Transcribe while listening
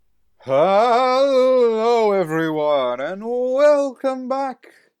Hello, everyone, and welcome back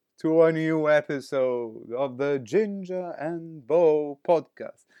to a new episode of the Ginja and Bo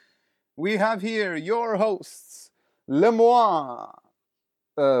Podcast. We have here your hosts, Lemoine,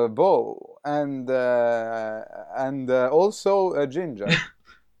 Bo, and also Ginja,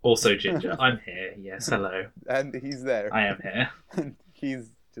 Also, Ginger, I'm here. Yes, hello. and he's there. I am here. And he's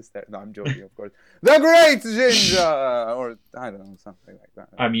just there. No, I'm joking, of course. The Great Ginja, or I don't know, something like that.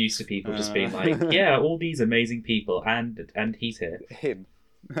 I'm used to people just being like, yeah, all these amazing people, and he's here. Him,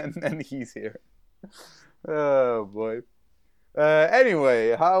 and he's here. Oh boy.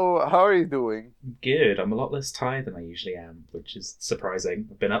 Anyway, how are you doing? Good. I'm a lot less tired than I usually am, which is surprising.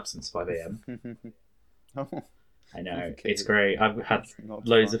 I've been up since 5 a.m. Oh, I know. okay. It's great. I've had That's not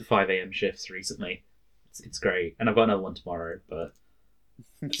loads fun. of 5 a.m. shifts recently. It's great. And I've got another one tomorrow, but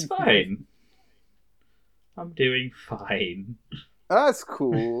it's fine. I'm doing fine. That's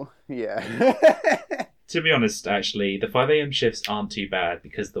cool. Yeah. To be honest, actually, the 5 a.m. shifts aren't too bad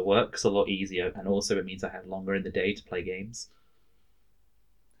because the work's a lot easier, and also it means I have longer in the day to play games.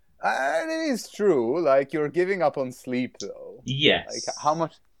 It is true. Like you're giving up on sleep, though. Yes. Like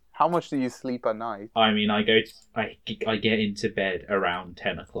how much do you sleep at night? I mean, I get into bed around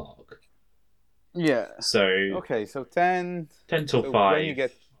 10 o'clock. Yeah. So Okay, so 10. 10 till So 5, when you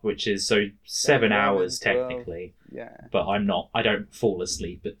get which is so 7 11, hours 12. technically. Yeah. But I don't fall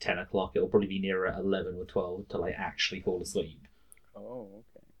asleep at 10 o'clock. It'll probably be nearer at 11 or 12 till I actually fall asleep. Oh,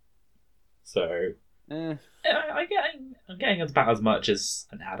 okay. So Eh. I'm getting about as much as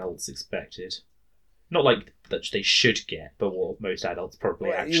an adult's expected. Not like that they should get, but what most adults probably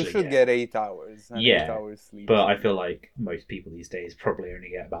Well, actually you should get 8 hours. And Yeah, 8 hours sleep. But I feel like most people these days probably only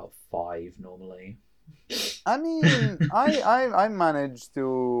get about 5 normally. I mean, I managed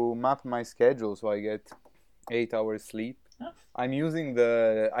to map my schedule so I get 8 hours sleep. Oh. I'm using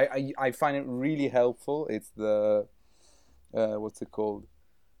I find it really helpful. It's the what's it called?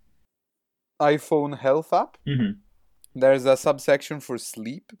 iPhone Health app. Mm-hmm. There's a subsection for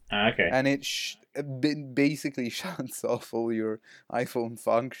sleep, Okay. and it basically shuts off all your iPhone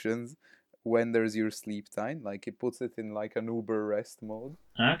functions when there's your sleep time. Like it puts it in like an Uber rest mode.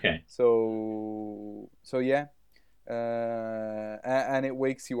 Okay. So yeah, and it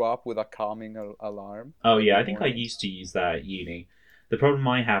wakes you up with a calming alarm. Oh yeah, in I the think I morning. used to use that at uni. The problem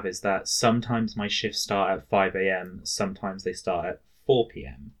I have is that sometimes my shifts start at 5 a.m, sometimes they start at 4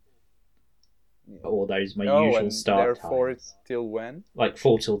 p.m. Yeah. Or those my Oh, usual and start therefore times. it's till when? Like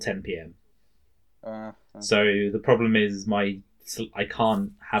 4 till 10 p.m. Uh, So the problem is I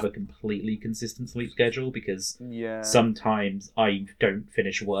can't have a completely consistent sleep schedule because yeah. sometimes I don't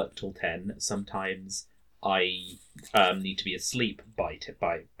finish work till 10. Sometimes I need to be asleep by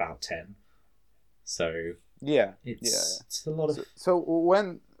about 10. So Yeah. it's a lot of So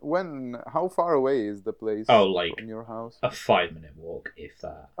when how far away is the place like from your house? a 5-minute walk, if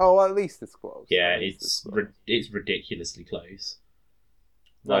that. Oh, at least it's close. Yeah, At least it's close. it's ridiculously close.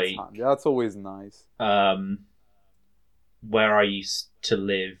 That's Like handy. That's always nice. where I used to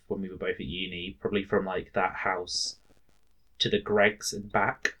live when we were both at uni, probably from like that house to the Greg's and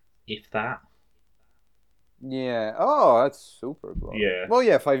back, if that. Yeah. Oh, that's super close. Yeah. Well,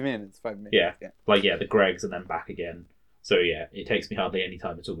 yeah, 5 minutes. 5 minutes. Yeah. Yeah. Like the Greg's and then back again. So yeah, it takes me hardly any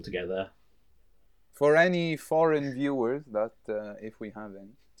time at all together. For any foreign viewers, that if we have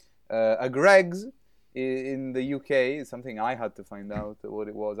any, a Greg's in the UK is something I had to find out what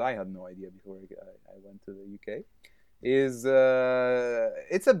it was. I had no idea before I went to the UK.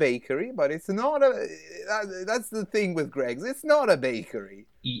 It's a bakery, but it's not a. That's the thing with Greg's. It's not a bakery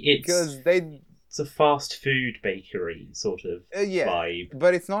because It's a fast food bakery sort of yeah, vibe.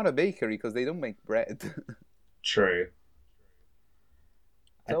 but it's not a bakery because they don't make bread. True.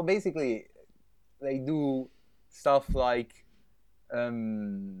 So basically, they do stuff like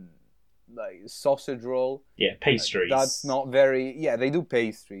sausage roll. Yeah, pastries. That's not very. Yeah, they do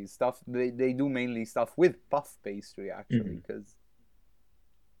pastries stuff. They do mainly stuff with puff pastry actually because.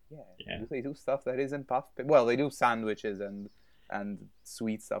 Yeah, they do stuff that isn't puff. Well, they do sandwiches and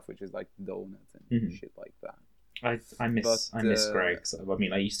sweet stuff, which is like donuts and shit like that. I miss Greg's. I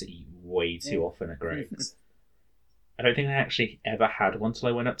mean, I used to eat way too often at Greg's. I don't think I actually ever had one till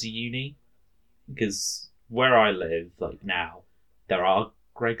I went up to uni, because where I live, like now, there are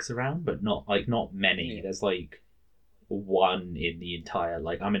Greg's around, but not many. Yeah. There's like one in the entire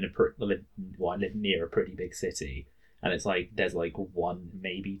I live near a pretty big city, and it's like there's like one,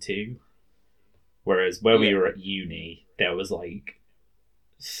 maybe two. Whereas where we were at uni, there was like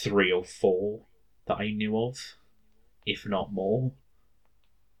 3 or 4 that I knew of, if not more.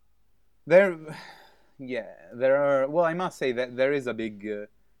 There are. Well, I must say that there is a big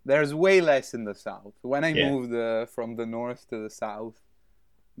There's way less in the south. When I Yeah. moved from the north to the south,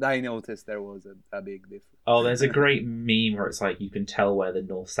 I noticed there was a big difference. Oh, there's a great meme where it's like you can tell where the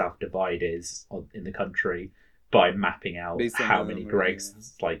north-south divide is in the country by mapping out Based on how the many number,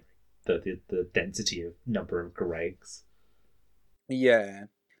 Gregs, yeah. like the density of number of Gregs. Yeah,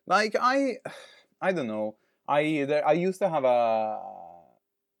 like I don't know. I used to have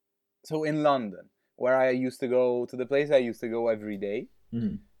so in London where I used to go to the place I used to go every day.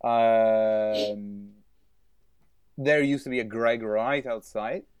 Mm. There used to be a Greg right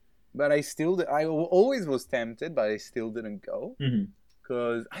outside, but I always was tempted, but I still didn't go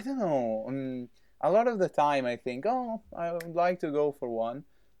because I don't know. A lot of the time I think, oh, I would like to go for one,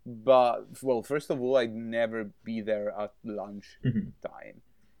 but well, first of all, I'd never be there at lunch time,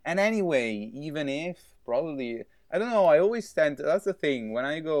 and anyway, even if probably I don't know, I always tend to, that's the thing when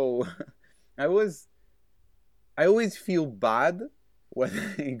I go, I always feel bad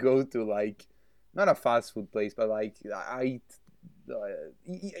when I go to like not a fast food place, but like I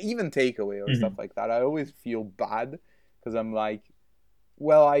even takeaway or stuff like that. I always feel bad because I'm like,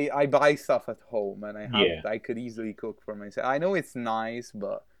 well, I buy stuff at home and I could easily cook for myself. I know it's nice,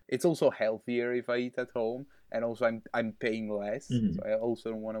 but it's also healthier if I eat at home, and also I'm paying less, so I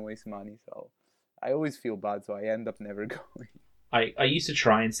also don't want to waste money. So I always feel bad, so I end up never going. I used to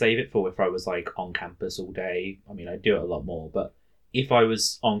try and save it for if I was like on campus all day. I mean, I do it a lot more, but if I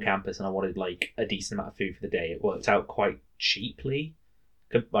was on campus and I wanted like a decent amount of food for the day, it worked out quite cheaply.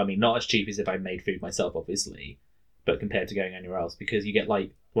 I mean, not as cheap as if I made food myself, obviously, but compared to going anywhere else, because you get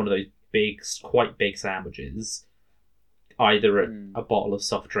like one of those quite big sandwiches, either at a bottle of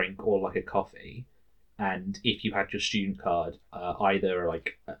soft drink or like a coffee. And if you had your student card, either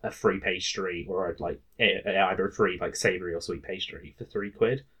like a free pastry or like either a free like savoury or sweet pastry for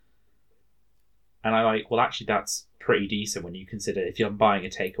 £3. And I like, well, actually, that's pretty decent when you consider if you're buying a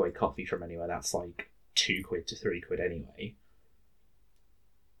takeaway coffee from anywhere, that's like £2 to £3 anyway.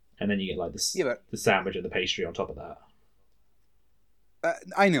 And then you get like the sandwich and the pastry on top of that.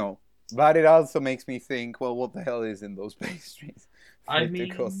 I know, but it also makes me think, well, what the hell is in those pastries? I mean,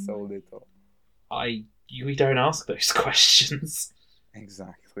 it costs so little. We don't ask those questions.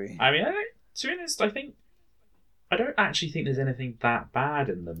 Exactly. I mean, to be honest, I don't actually think there's anything that bad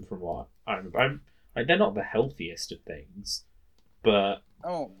in them from what I'm like, they're not the healthiest of things, but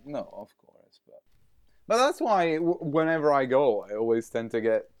oh no, of course, but that's why whenever I go, I always tend to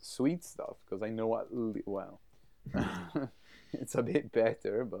get sweet stuff because I know well, it's a bit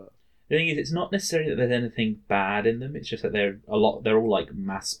better. But the thing is, it's not necessarily that there's anything bad in them. It's just that they're all like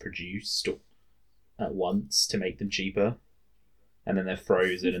mass produced at once to make them cheaper, and then they're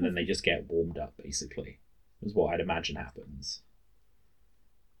frozen, and then they just get warmed up. Basically, is what I'd imagine happens.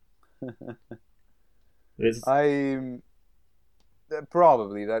 I'm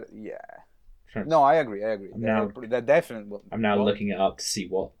probably that. Yeah. No, I agree. They're definitely. I'm now looking it up to see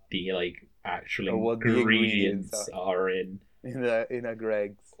what the like actual ingredients are in a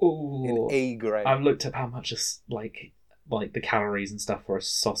Greg's. Ooh, in a Greg. I've looked up how much is like the calories and stuff for a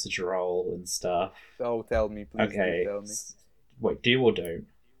sausage roll and stuff. Oh, tell me, please. Okay. Tell me. Wait, do or don't?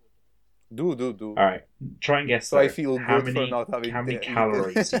 Do. All right, try and guess. So I feel good for not having. How many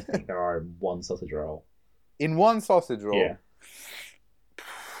calories do you think there are in one sausage roll? In one sausage roll? Yeah.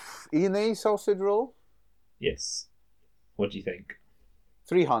 In a sausage roll? Yes. What do you think?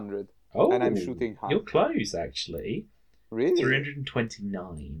 300. Oh, and I'm shooting high. You're close, actually. Really?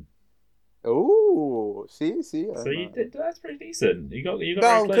 329. Oh, see. So you did. That's pretty decent. You got very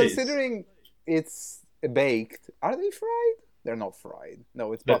close. Considering it's baked, are they fried? They're not fried.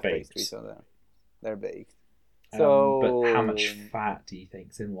 No, it's puff pastry, so they're baked. So, but how much fat do you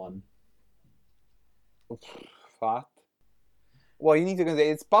think's in one? Fat? Well, you need to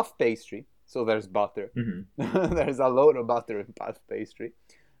consider it's puff pastry, so there's butter. Mm-hmm. There's a load of butter in puff pastry.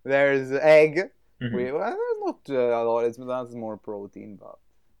 There's egg. Mm-hmm. There's not a lot. That's more protein, but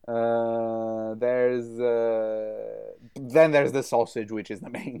then there's the sausage, which is the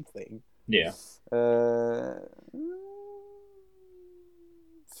main thing. Yeah.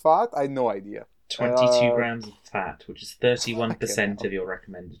 Fat? I had no idea. 22 grams of fat, which is 31% of your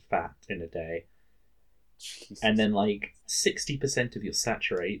recommended fat in a day. Jesus. And then like 60% of your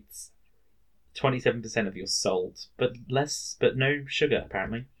saturates, 27% of your salt, but no sugar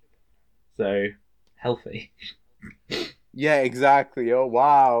apparently. So healthy. Yeah, exactly. Oh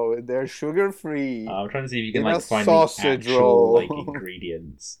wow, they're sugar free. I'm trying to see if you can find the actual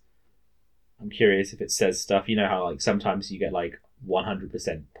ingredients. I'm curious if it says stuff. You know how sometimes you get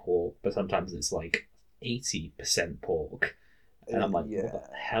 100% pork, but sometimes it's 80% pork, and I'm like, what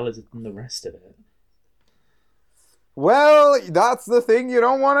the hell is it in the rest of it? Well, that's the thing you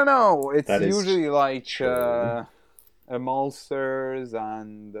don't want to know. It's That is usually like true. emulsers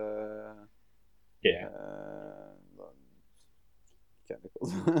and Yeah.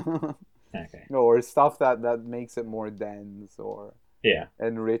 chemicals. Okay. Or stuff that makes it more dense, or Yeah.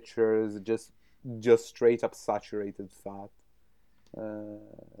 enrichers, just straight up saturated fat.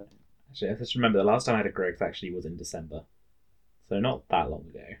 Actually, I just remember the last time I had a Greg's actually was in December, so not that long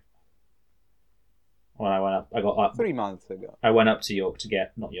ago. When I went up, I got up. 3 months ago. I went up to York to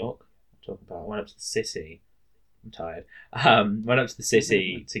get not York. I'm talking about. I went up to the city. I'm tired. Went up to the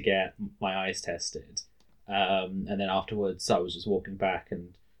city to get my eyes tested, and then afterwards I was just walking back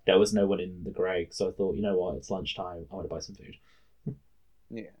and there was no one in the Greg, so I thought, you know what, it's lunchtime. I want to buy some food.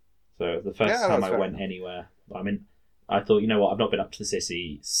 Yeah. So the first Yeah, time that's I fair went enough. anywhere, I thought, you know what, I've not been up to the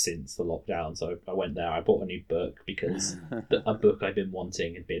city since the lockdown, so I went there. I bought a new book because a book I've been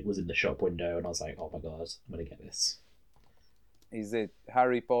wanting was in the shop window, and I was like, oh my god, I'm gonna get this. Is it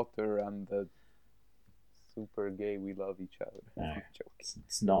Harry Potter and the super gay we love each other? No, I'm joking.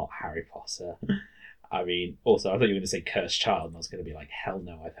 it's not Harry Potter. I mean, also, I thought you were going to say Cursed Child, and I was going to be like, hell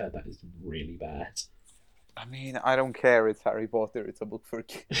no, I've heard that is really bad. I mean, I don't care. It's Harry Potter. It's a book for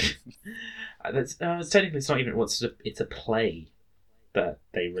kids. It's technically, it's not even it's a play that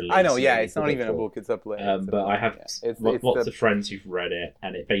they released. I know, yeah, it's not even a book. It's a play. But I have lots the... of friends who've read it,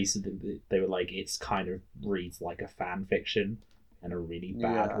 and it basically, they were like, it's kind of reads like a fan fiction, and a really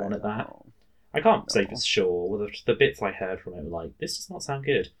bad one at that. I can't say for sure. Well, the bits I heard from it were like, this does not sound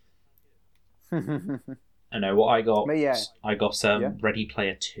good. I know what I got. Yeah. I got Ready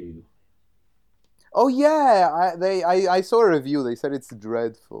Player 2. Oh yeah, I saw a review. They said it's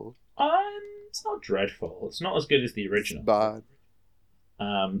dreadful. It's not dreadful. It's not as good as the original. It's bad.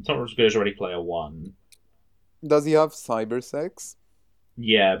 It's not as good as Ready Player 1. Does he have cyber sex?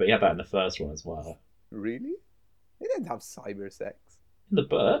 Yeah, but he had that in the first one as well. Really? They didn't have cyber sex. In the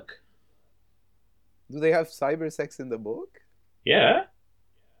book? Do they have cyber sex in the book? Yeah.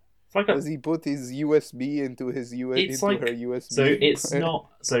 It's like Does he put his USB into her USB? So it's not.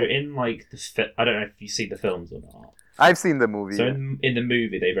 So in like I don't know if you see the films or not. I've seen the movie. So in the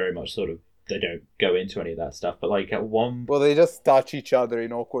movie, they very much they don't go into any of that stuff. But like at one, well, they just touch each other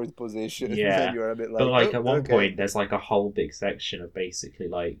in awkward positions. Yeah. And you're a bit like, but like at one point, there's like a whole big section of basically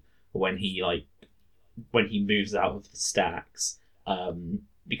like when he moves out of the stacks,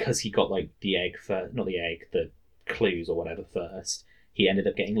 because he got like the clues or whatever first. He ended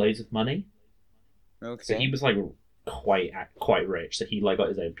up getting loads of money. Okay. So he was like quite rich. So he like got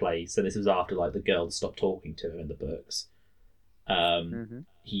his own place. And this was after like the girls stopped talking to him in the books.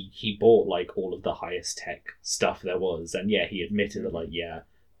 He bought like all of the highest tech stuff there was, and yeah, he admitted that like, yeah,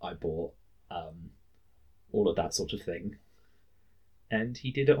 I bought all of that sort of thing, and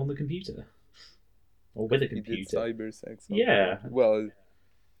he did it on the computer or with a computer. He did cyber sex. Yeah. Well,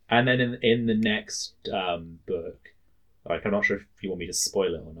 and then in the next book. Like, I'm not sure if you want me to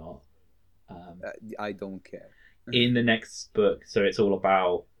spoil it or not. I don't care. In the next book, so it's all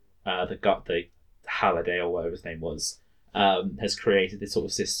about the Halliday or whatever his name was, has created this sort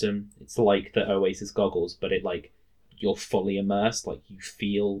of system. It's like the Oasis goggles, but it like you're fully immersed. Like you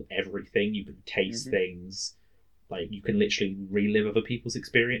feel everything, you can taste things. Like you can literally relive other people's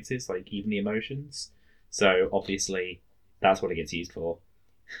experiences, like even the emotions. So obviously, that's what it gets used for.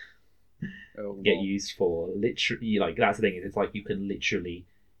 Used for literally, like that's the thing, is it's like you can literally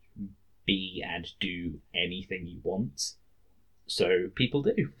be and do anything you want, so people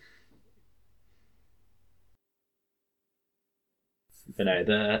do. But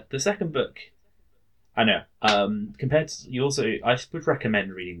no, the second book, I know, compared to I would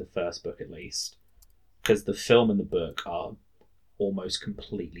recommend reading the first book at least, because the film and the book are almost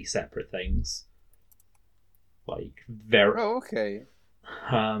completely separate things, like very okay.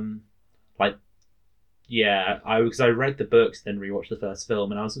 Like, yeah, because I read the books, then rewatched the first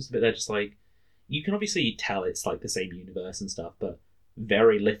film, and I was just a bit there, just like, you can obviously tell it's like the same universe and stuff, but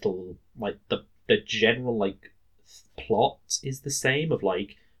very little, like the general like plot is the same of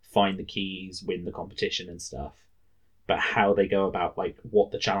like find the keys, win the competition and stuff, but how they go about like what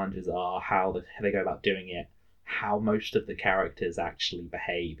the challenges are, how they go about doing it, how most of the characters actually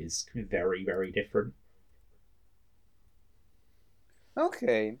behave is very, very different.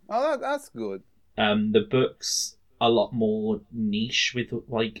 Okay, oh, that's good. The book's a lot more niche with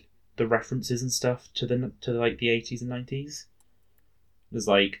like the references and stuff to like the 80s and 90s. There's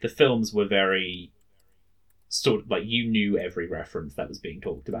like the films were very sort of like you knew every reference that was being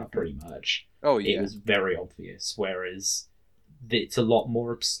talked about pretty much. Oh yeah, it was very obvious. Whereas it's a lot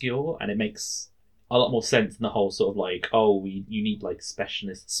more obscure, and it makes a lot more sense in the whole sort of like, you need like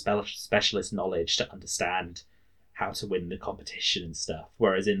specialist knowledge to understand how to win the competition and stuff.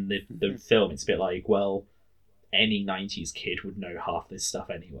 Whereas in the film, it's a bit like, well, any 90s kid would know half this stuff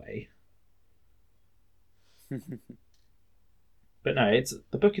anyway. But no,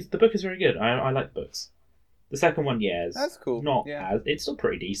 the book is very good. I like the books. The second one, is That's cool. Not as it's still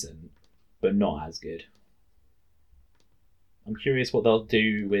pretty decent, but not as good. I'm curious what they'll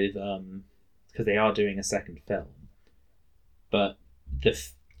do with because they are doing a second film, but they'd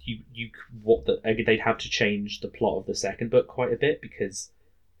have to change the plot of the second book quite a bit, because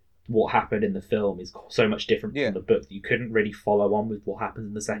what happened in the film is so much different from the book that you couldn't really follow on with what happens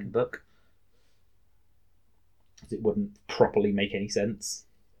in the second book. It wouldn't properly make any sense.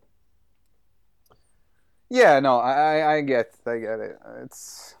 Yeah, no, I get it.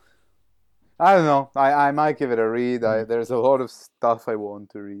 It's, I don't know. I might give it a read. There's a lot of stuff I want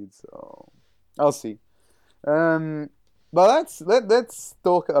to read, so I'll see. But let's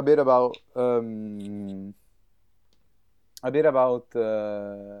talk a bit about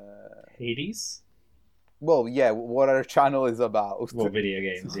Hades. Well, yeah, what our channel is about. Well, video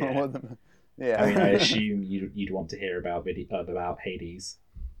games. Yeah. Yeah. I mean, I assume you'd want to hear about Hades.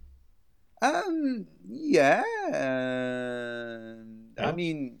 Yeah. I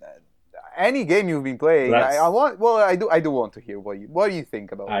mean, any game you've been playing, I want. Well, I do want to hear what do you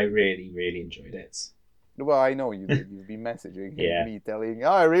think about it. I really, really enjoyed it. Well, I know you did. You've been messaging me telling,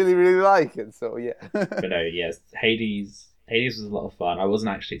 I really, really like it. So yeah. But no, yes, Hades was a lot of fun. I wasn't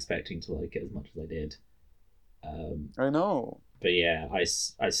actually expecting to like it as much as I did. I know. But yeah, I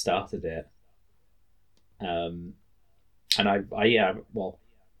started it. And I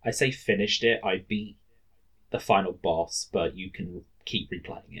say finished it. I beat the final boss, but you can keep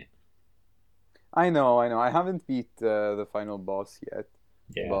replaying it. I know. I haven't beat the final boss yet.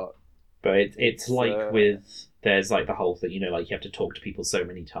 Yeah. But it's like with, there's like the whole thing, like you have to talk to people so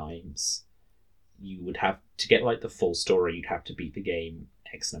many times. You would have to get like the full story, you'd have to beat the game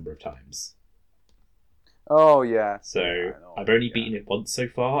X number of times. Oh yeah. So I've only beaten it once so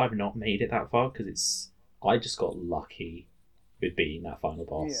far. I've not made it that far because I just got lucky with beating that final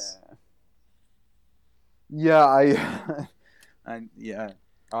boss. Yeah,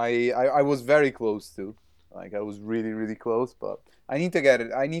 I was very close to. Like, I was really, really close, but I need to get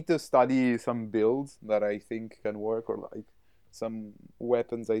it. I need to study some builds that I think can work, or like some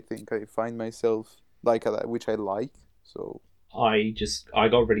weapons I think I find myself like, which I like. So I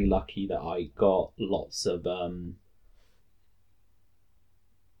got really lucky that I got lots of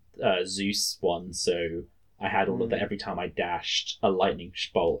Zeus ones, so I had all of that. Every time I dashed, a lightning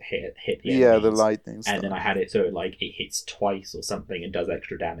bolt hit the enemies. Yeah, the lightning stuff. And then I had it so it hits twice or something and does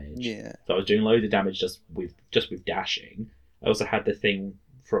extra damage. Yeah. So I was doing loads of damage just with dashing. I also had the thing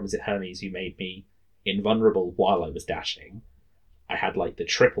from, is it Hermes, who made me invulnerable while I was dashing. I had like the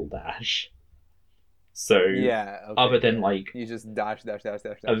triple dash. So other than like you just dash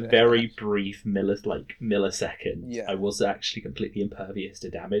a very brief millisecond, I was actually completely impervious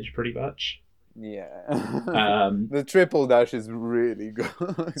to damage pretty much. Yeah. The triple dash is really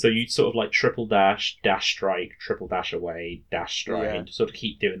good. So you sort of like triple dash strike, triple dash away, dash strike, and sort of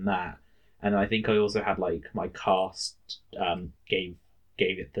keep doing that. And I think I also had like my cast gave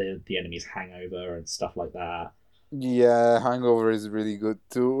it the enemy's hangover and stuff like that. Yeah, hangover is really good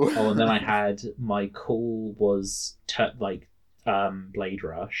too. And then I had my call was Blade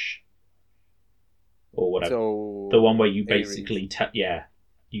Rush or whatever. So the one where you basically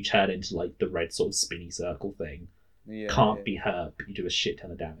you turn into like the red sort of spinny circle thing. Can't be hurt, but you do a shit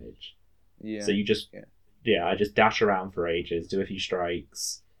ton of damage. Yeah. So you just I just dash around for ages, do a few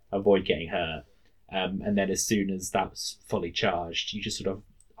strikes, avoid getting hurt, and then as soon as that's fully charged, you just sort of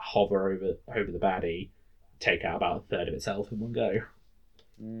hover over the baddie, take out about a third of its health in one go.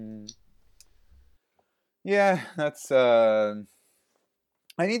 Yeah, that's. I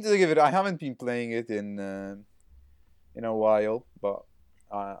need to give it. I haven't been playing it in a while, but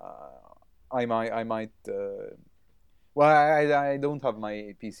I might. Well, I don't have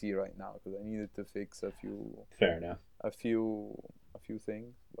my PC right now because I needed to fix a few. Fair enough. A few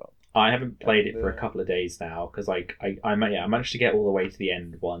things. Well, I haven't played it for a couple of days now because I managed to get all the way to the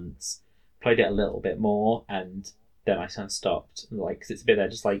end once, played it a little bit more, and then I kind of stopped. Like, because it's a bit there,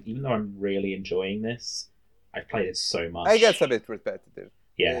 just like, even though I'm really enjoying this, I've played it so much. It gets a bit repetitive.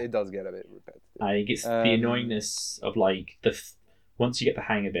 Yeah, it does get a bit repetitive. I think it's the annoyingness of like once you get the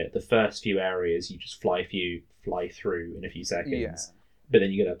hang of it, the first few areas you just fly through in a few seconds. Yeah. But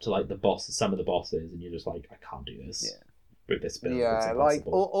then you get up to like some of the bosses, and you're just like, I can't do this. Yeah. With this build. Yeah, like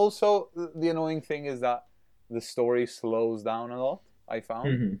also the annoying thing is that the story slows down a lot, I found.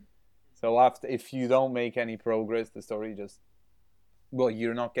 Mm-hmm. So if you don't make any progress, the story just, well,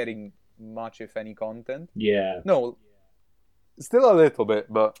 you're not getting much, if any, content. Yeah. No, still a little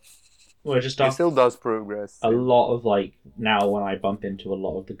bit, but Well, just it still does progress. a lot of like now when I bump into a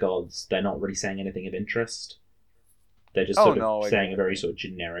lot of the gods, they're not really saying anything of interest. They're just sort of saying a very sort of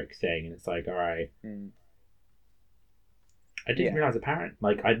generic thing, and it's like, all right. I didn't realize apparently,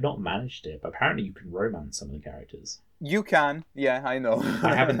 like, I'd not managed it, but apparently you can romance some of the characters. You can, yeah, I know.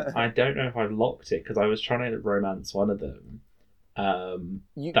 I don't know if I've locked it because I was trying to romance one of them.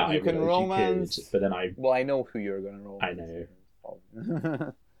 You can romance, but then I know who you're gonna romance. I know.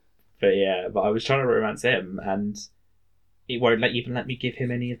 But I was trying to romance him, and it won't even let me give him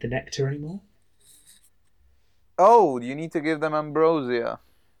any of the nectar anymore. Oh, you need to give them ambrosia.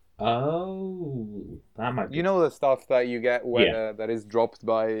 Oh, that might be... You know the stuff that you get when that is dropped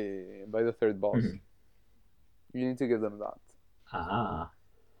by the third boss. Mm-hmm. You need to give them that. Ah.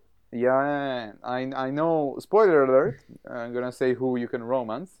 Yeah, I know. Spoiler alert. I'm gonna say who you can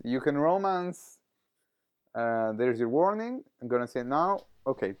romance. You can romance. There's your warning. I'm gonna say now.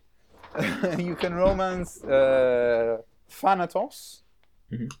 Okay. You can romance Thanatos,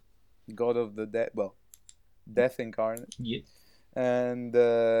 god of the dead. Well, death incarnate. Yeah. And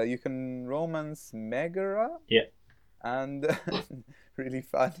you can romance Megara. Yeah. And really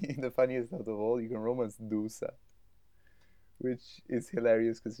funny, the funniest out of all, you can romance Dusa, which is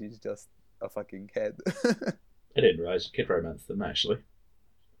hilarious because she's just a fucking kid. I didn't realize you could romance them actually.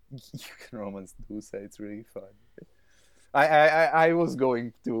 You can romance Dusa. It's really fun. I was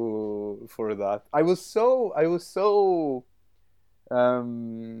going for that. I was so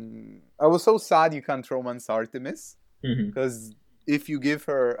sad you can't romance Artemis, because if you give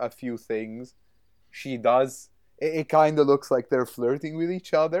her a few things, she does. It kind of looks like they're flirting with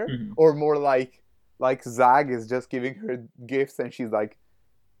each other, or more like Zag is just giving her gifts, and she's like,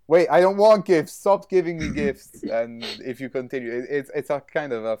 "Wait, I don't want gifts. Stop giving me gifts." And if you continue, it's a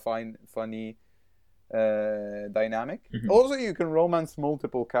kind of a funny dynamic. Also, you can romance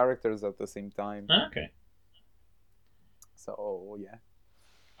multiple characters at the same time. Okay. So yeah,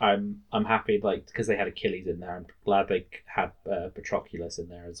 I'm happy, like, because they had Achilles in there. I'm glad they had Patroclus in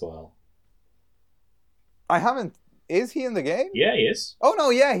there as well. I haven't. Is he in the game? Yeah, he is. Oh no,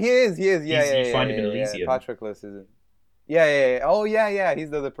 yeah, he is. Yeah, you find him in Elysium. Patroclus is in. Yeah. Oh yeah. He's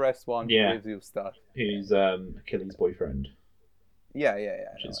the depressed one who gives you stuff. Who's Achilles' boyfriend. Yeah.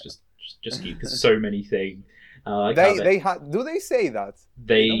 Which is just cute because so many things. Do they say that?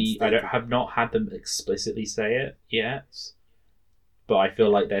 I have not had them explicitly say it yet, but I feel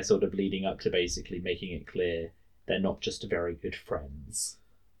like they're sort of leading up to basically making it clear they're not just very good friends.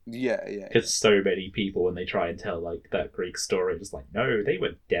 Yeah. Because so many people, when they try and tell like that Greek story, it's like, no, they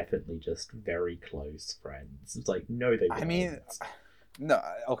were definitely just very close friends. It's like, no, they weren't. I mean, no,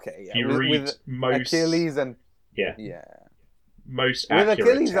 okay, yeah. You read with most Achilles and most with accurate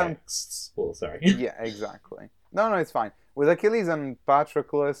Achilles texts. Well, sorry. Yeah, exactly. No, it's fine. With Achilles and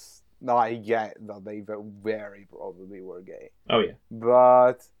Patroclus, no, I get that they very probably were gay. Oh yeah.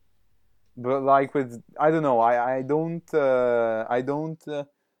 But like with, I don't know. I don't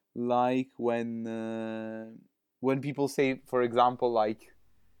like when people say, for example, like,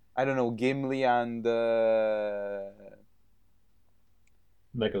 I don't know, Gimli and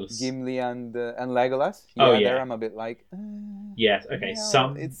Legolas. Gimli and Legolas. Yeah, there I'm a bit like. Yes. Okay.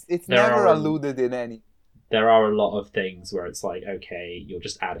 No, it's never alluded in any. There are a lot of things where it's like, okay, you're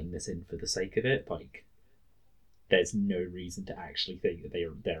just adding this in for the sake of it. Like, there's no reason to actually think that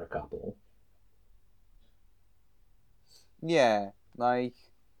they're a couple. Yeah, like.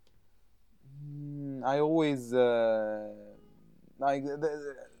 I always like.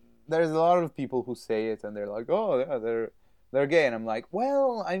 There's a lot of people who say it, and they're like, "Oh, yeah, they're gay," and I'm like,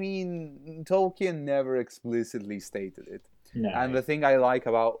 "Well, I mean, Tolkien never explicitly stated it." No. And the thing I like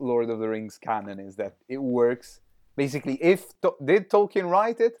about Lord of the Rings canon is that it works. Basically, did Tolkien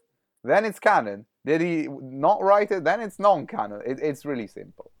write it, then it's canon. Did he not write it, then it's non-canon. It's really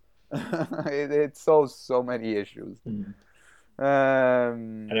simple. It solves so many issues. I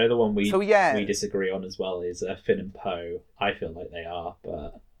know the one we disagree on as well is Finn and Poe. I feel like they are,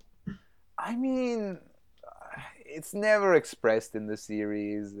 but I mean, it's never expressed in the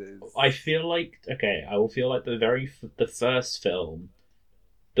series. I feel like I will feel like the first film,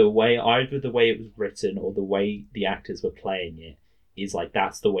 either the way it was written or the way the actors were playing it is like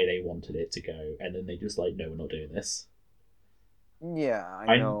that's the way they wanted it to go, and then they just like, no, we're not doing this. Yeah,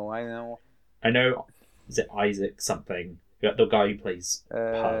 I know. Is it Isaac something? The guy who plays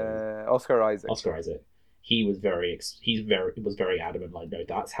Oscar Isaac. He was very adamant. Like, no,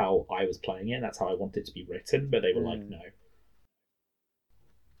 that's how I was playing it. That's how I want it to be written. But they were like, no.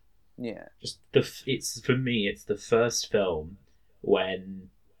 Yeah. For me, it's the first film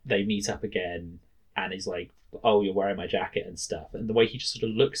when they meet up again, and he's like, "Oh, you're wearing my jacket and stuff." And the way he just sort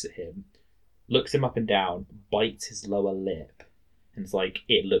of looks him up and down, bites his lower lip, and it's like,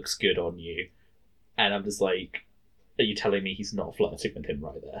 "It looks good on you." And I'm just like, "Are you telling me he's not flirting with him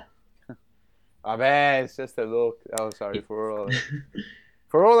right there?" Vabbè, it's just a look. Oh, sorry for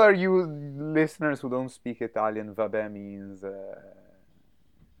all our you listeners who don't speak Italian. Vabbè means how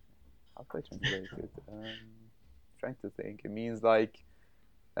can I translate it? Trying to think. It means like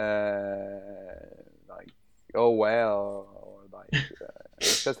oh well, or like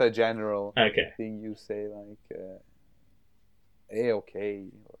it's just a general thing you say, like hey,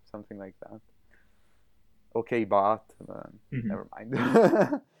 okay, or something like that. Okay, but never mind.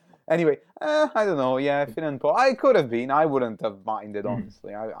 Anyway, I don't know. Yeah, Finn and Paul. I could have been. I wouldn't have minded,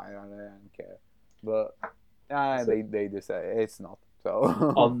 honestly. I don't care. But they decide it's not. So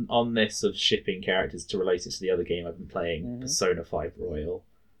on this of shipping characters to relate it to the other game I've been playing, Persona 5 Royal.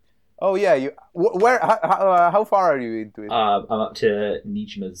 Oh yeah, you how far are you into it? I'm up to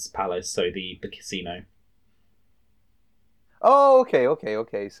Nijima's palace, so the casino. Oh,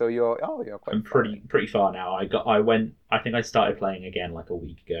 okay. So you're quite. I'm pretty far now. I think I started playing again like a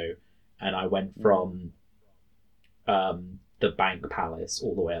week ago, and I went from the bank palace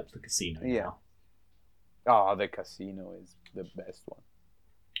all the way up to the casino. Yeah. Oh, the casino is the best one.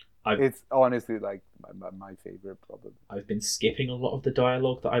 It's honestly like my favorite, probably. I've been skipping a lot of the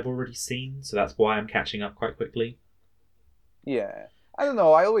dialogue that I've already seen, so that's why I'm catching up quite quickly. Yeah. I don't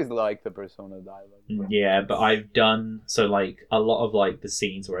know. I always like the Persona dialogue. Yeah, but I've done so like a lot of like the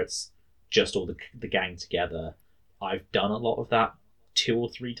scenes where it's just all the gang together. I've done a lot of that 2 or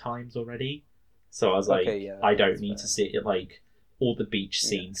 3 times already. So I was like, I don't need to see it, like all the beach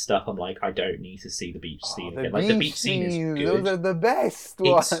scene stuff. I'm like, I don't need to see the beach scene again. Like the beach scene is good. Those are the best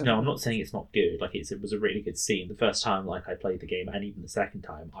ones. No, I'm not saying it's not good. Like it was a really good scene. The first time like I played the game, and even the second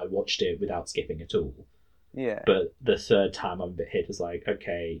time, I watched it without skipping at all. Yeah. But the third time I'm a bit hit was like,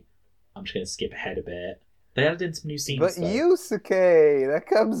 okay, I'm just going to skip ahead a bit. They added in some new scenes. But Yusuke, that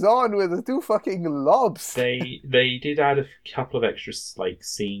comes on with the 2 fucking lobs. They did add a couple of extra like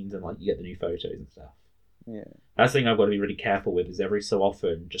scenes, and like you get the new photos and stuff. Yeah. That's the thing I've got to be really careful with, is every so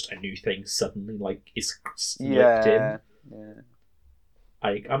often just a new thing suddenly like is slipped in. Yeah.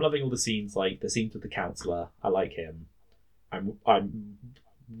 I'm loving all the scenes, like the scenes with the counselor. I like him. I'm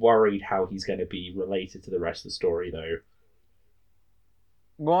worried how he's going to be related to the rest of the story, though.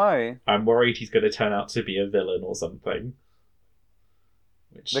 Why? I'm worried he's going to turn out to be a villain or something.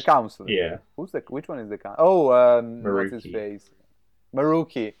 The counselor? Yeah. Which one is the counselor? Oh, Maruki. What's his face?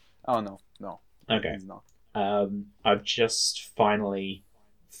 Maruki. Oh, no. Okay. He's not. I've just finally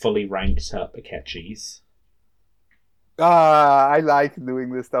fully ranked up Akechi's. I like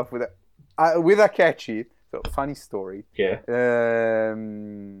doing this stuff with Akechi. So, funny story. Yeah.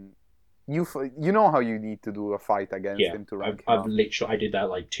 You know how you need to do a fight against him to rank him up. I did that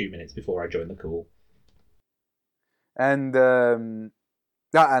like 2 minutes before I joined the call. And the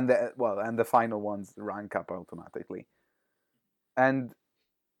final ones rank up automatically. And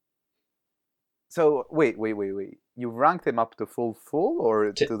so wait. You've ranked him up to full,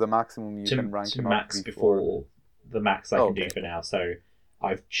 or to the maximum you can rank him up before the max I can do for now. So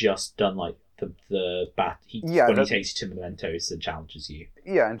I've just done like the bat. He takes you to mementos and challenges you.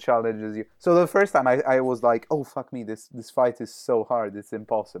 Yeah, and challenges you. So the first time I was like, oh fuck me, this fight is so hard, it's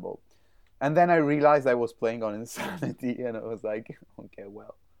impossible. And then I realized I was playing on insanity, and I was like, okay,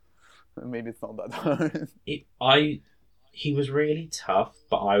 well, maybe it's not that hard. He was really tough,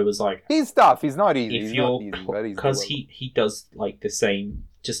 but I was like, he's tough. He's not easy. He's not easy, because he does like the same,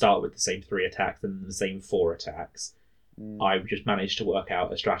 to start with, the same 3 attacks and the same 4 attacks. I just managed to work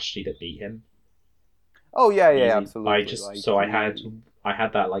out a strategy that beat him. Oh yeah, absolutely. I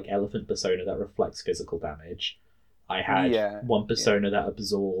had that like elephant persona that reflects physical damage. I had one persona that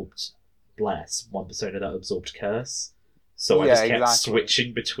absorbed bless, one persona that absorbed curse. So I just kept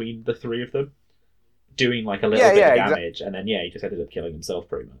switching between the 3 of them, doing like a little bit of damage, and then he just ended up killing himself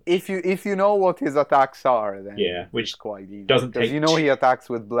pretty much. If you know what his attacks are, then which it's quite easy. Doesn't take, because he attacks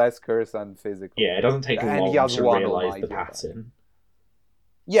with bless, curse, and physical. Yeah, it doesn't take long to realize the pattern.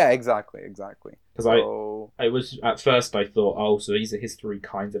 Yeah, exactly. Because I was at first I thought, so these are his 3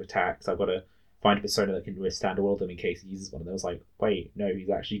 kinds of attacks. I've got to find a persona that can withstand all of them in case he uses one. And I was like, wait, no,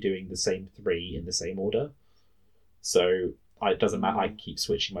 he's actually doing the same 3 in the same order. So it doesn't matter. I keep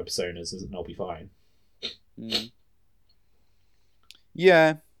switching my personas, and I'll be fine.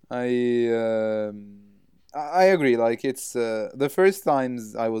 Yeah, I agree. Like it's the first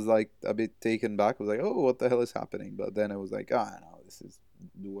times I was like a bit taken back. I was like, oh, what the hell is happening? But then I was like, no, this is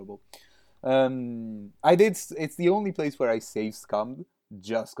doable. It's the only place where I save scummed,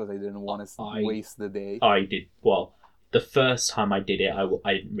 just because I didn't want to waste the day. I did. Well, the first time I did it,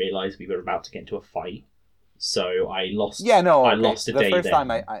 I didn't realise we were about to get into a fight. So I lost. Yeah, no, okay. I lost a day. The first then,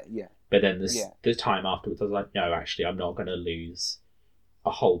 time, yeah. But then the time afterwards, I was like, no, actually, I'm not going to lose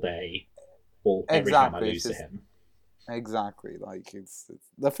a whole day, or every time I lose to him. Exactly, like it's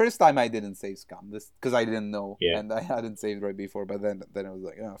the first time I didn't save Scum because I didn't know, and I hadn't saved right before. But then I was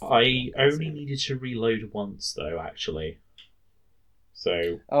like, oh, I only needed to reload once though, actually.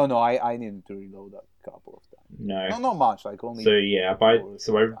 So. Oh no, I needed to reload a couple of times. No, not much, like only. So yeah,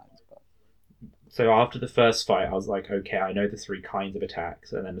 so after the first fight, I was like, okay, I know the 3 kinds of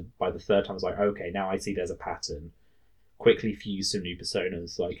attacks, and then by the third time, I was like, okay, now I see there's a pattern. Quickly fuse some new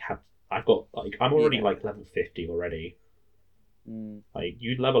personas. I'm already like level 50 already. Like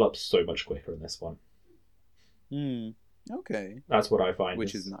you level up so much quicker in this one. Okay. That's what I find,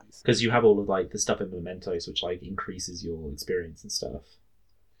 which is nice because you have all of like the stuff in Mementos, which like increases your experience and stuff.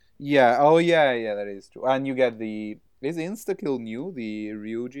 Yeah. Oh yeah, that is true. And you get the. Is insta-kill new, the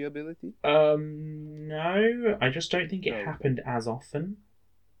Ryuji ability? No. I just don't think it happened as often.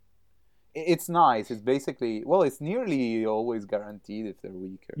 It's nice. It's basically... Well, it's nearly always guaranteed if they're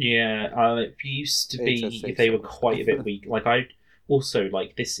weaker. Yeah, it used to be if they were quite a bit weak. Like, I also,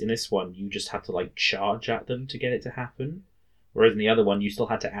 like, in this one, you just had to, like, charge at them to get it to happen. Whereas in the other one, you still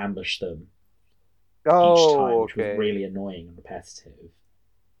had to ambush them each time, which was really annoying and repetitive.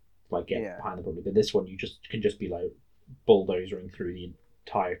 Like, get behind the problem. But this one, you can just be, like, bulldozering through the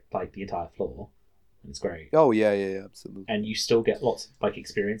entire floor, and it's great. Oh yeah, absolutely. And you still get lots of like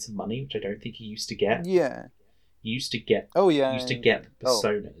experience and money, which I don't think you used to get. Yeah, you used to get. The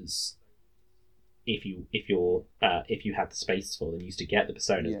personas. If you had the space for them, you used to get the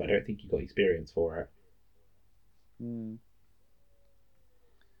personas, but I don't think you got experience for it.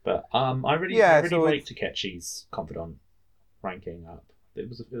 But I really liked Takechi's confidant ranking up. It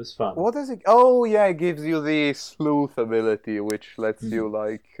was fun. What is it? Oh yeah, it gives you the sleuth ability, which lets you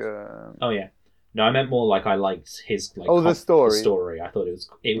like. Oh yeah, no, I meant more like I liked his like. The story. The story. I thought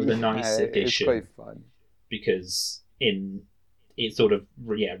it was a nice addition. It's quite fun because it sort of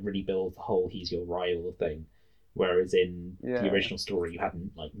really builds the whole he's your rival thing, whereas in the original story you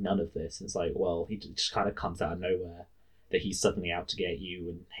hadn't like none of this. It's like, well, he just kind of comes out of nowhere that he's suddenly out to get you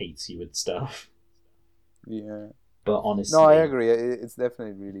and hates you and stuff. Yeah. But honestly... No, I agree. It's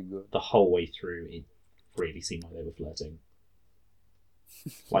definitely really good. The whole way through, it really seemed like they were flirting.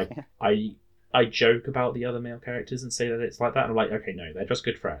 Like, I joke about the other male characters and say that it's like that. And I'm like, okay, no, they're just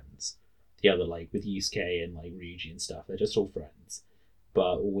good friends. The other, like, with Yusuke and, like, Ryuji and stuff, they're just all friends.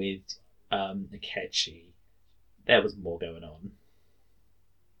 But with Akechi, there was more going on.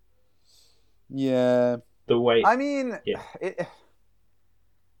 Yeah. The way... I mean... Yeah.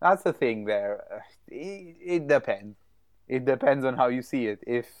 That's the thing there. It depends. It depends on how you see it.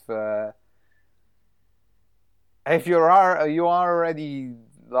 If you are already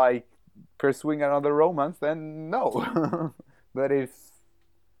like pursuing another romance, then no. But if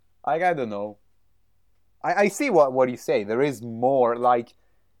I don't know. I see what you say. There is more. Like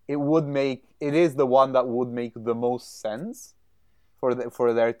it is the one that would make the most sense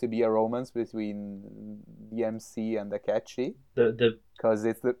for there to be a romance between the MC and Akechi. Because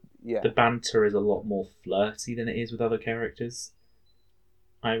it's the banter is a lot more flirty than it is with other characters,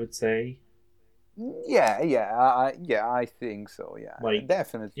 I would say. I think so. Yeah, like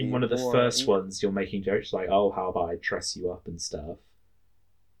definitely. In one of the first ones, you're making jokes like, "Oh, how about I dress you up and stuff,"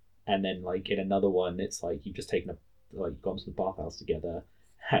 and then like in another one, it's like you've just gone to the bathhouse together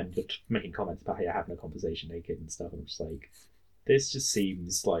and you're making comments about how you're having a conversation naked and stuff. And I'm just like, this just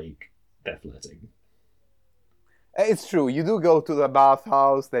seems like they're flirting. It's true. You do go to the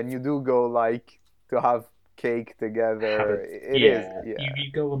bathhouse, then you do go like to have cake together.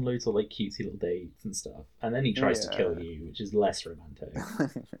 You go on loads of like cutesy little dates and stuff, and then he tries to kill you, which is less romantic.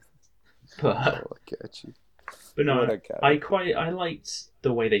 But no, I liked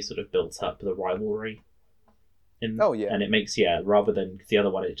the way they sort of built up the rivalry. And it makes rather than because the other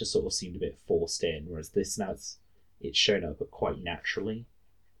one it just sort of seemed a bit forced in, whereas this now it's shown up quite naturally.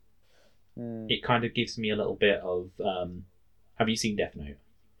 It kind of gives me a little bit of have you seen Death Note?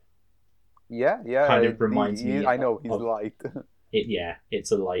 Yeah. Kind of reminds me. I know he's light.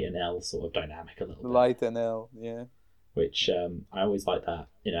 It's a light and L sort of dynamic a little bit. Light and L, yeah. Which I always like that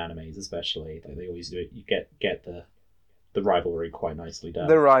in animes, especially. Like they always do it. You get the rivalry quite nicely done.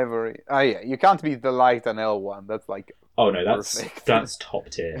 The rivalry. You can't beat the light and L one. That's like that's top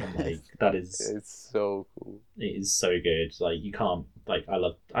tier. Like that is. It's so cool. It is so good. Like you can't like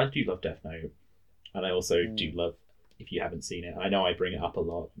I do love Death Note, and I also do love. If you haven't seen it, I know I bring it up a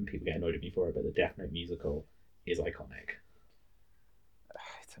lot and people get annoyed at me for it, but the Death Note musical is iconic.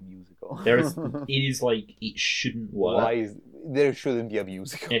 it's a musical. It is like, it shouldn't work. There shouldn't be a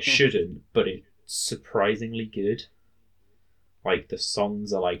musical? It shouldn't, but it's surprisingly good. Like, the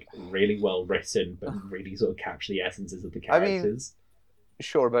songs are like really well written, but really sort of capture the essences of the characters.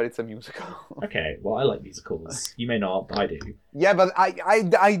 Sure, but it's a musical. Okay, well, I like musicals. You may not, but I do. Yeah, but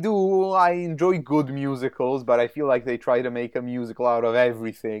I do. I enjoy good musicals, but I feel like they try to make a musical out of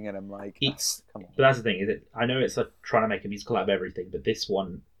everything, and I'm like, come on. But that's the thing, is it? I know it's like trying to make a musical out of everything, but this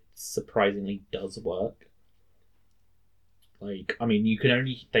one surprisingly does work. Like, I mean,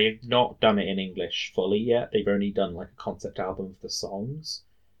 they've not done it in English fully yet. They've only done like a concept album of the songs.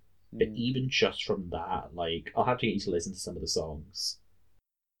 But even just from that, like, I'll have to get you to listen to some of the songs.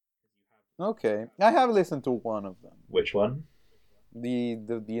 Okay, I have listened to one of them. Which one? The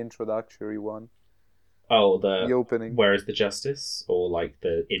introductory one. Oh, the opening. Where is the Justice? Or like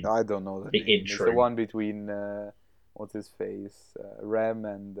I don't know the name. intro. It's the one between what's his face, Rem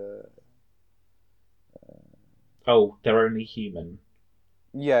and. Oh, They're Only Human.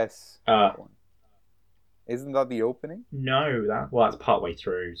 Yes. That one. Isn't that the opening? No, that's partway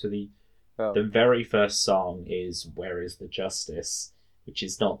through. So the very first song is "Where Is the Justice," which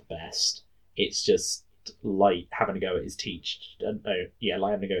is not the best. It's just Light having to go at his teacher.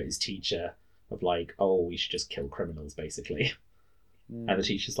 Light having to go at his teacher of like, oh, we should just kill criminals, basically. And the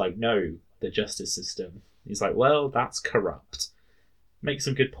teacher's like, no, the justice system. He's like, well, that's corrupt. Makes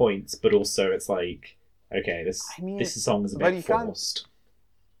some good points, but also it's like, okay, this song is a bit forced.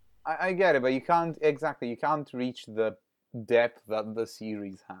 I get it, but you can't reach the depth that the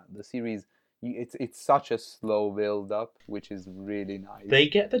series had. The series, it's such a slow build up, which is really nice. They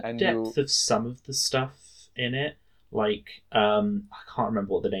get the depth of some of the stuff in it. Like, I can't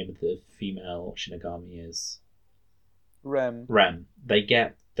remember what the name of the female Shinigami is. Rem. They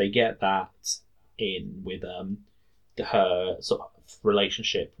get that in with her sort of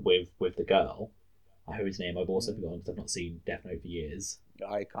relationship with the girl, whose name I've also forgotten because I've not seen Death Note for years.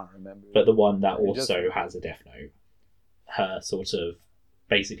 I can't remember. But the one that also has a Death Note, her sort of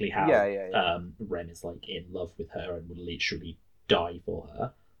basically how Ren is like in love with her and would literally die for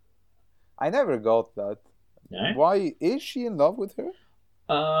her. I never got that. No? Why is she in love with her?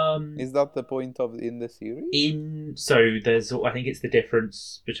 Is that the point in the series? So there's, I think it's the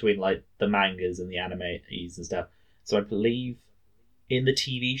difference between like the mangas and the animes and stuff. So I believe in the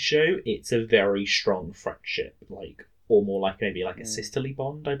TV show it's a very strong friendship, like, or more like maybe like a sisterly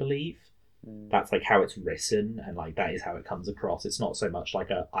bond, I believe. That's like how it's written, and like that is how it comes across. It's not so much like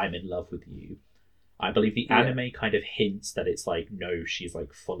I'm in love with you. I believe the anime kind of hints that it's like, no, she's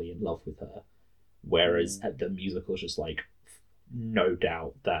like fully in love with her, whereas at the musical it's just like, no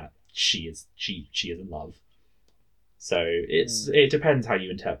doubt that she is in love. So it depends how you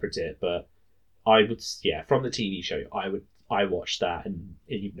interpret it, but I would, from the TV show I watched that, and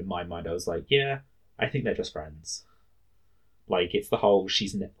even in my mind I was like, yeah, I think they're just friends. Like, it's the whole,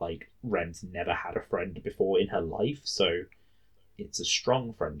 Ren's never had a friend before in her life, so it's a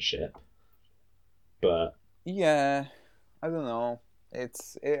strong friendship. But yeah, I don't know.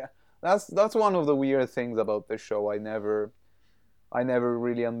 That's one of the weird things about the show. I never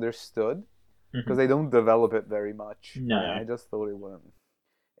really understood, because they don't develop it very much. No, I just thought it wouldn't.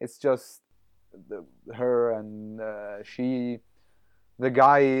 It's just her and she. The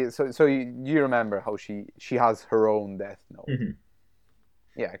guy, so you remember how she has her own death note.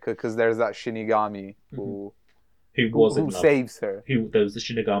 Yeah, because there's that Shinigami who saves her. There was the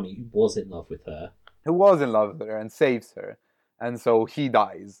Shinigami who was in love with her. Who was in love with her and saves her, and so he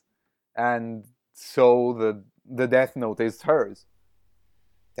dies, and so the death note is hers.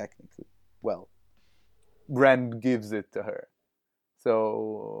 Technically, well, Ren gives it to her.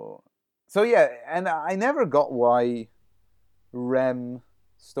 So yeah, and I never got why Rem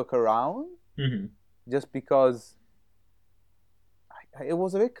stuck around, just because it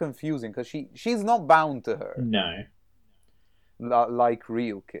was a bit confusing, because she's not bound to her. No. Like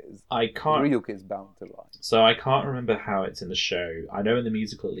Ryuk is. Ryuk is bound to life. So I can't remember how it's in the show. I know in the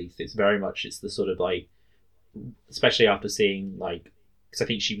musical at least it's very much, it's the sort of like, especially after seeing like, because I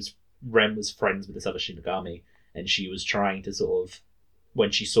think Rem was friends with this other Shinigami, and she was trying to sort of,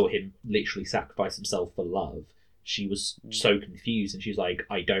 when she saw him literally sacrifice himself for love, she was so confused, and she's like,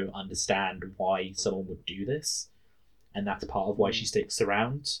 I don't understand why someone would do this. And that's part of why she sticks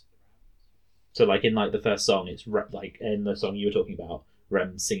around. So like in like the first song, it's like in the song you were talking about,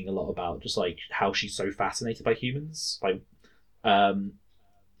 Rem singing a lot about just like how she's so fascinated by humans. Like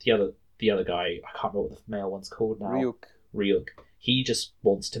the other guy, I can't remember what the male one's called now. Ryuk. He just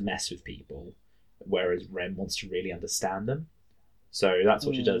wants to mess with people, whereas Rem wants to really understand them. So that's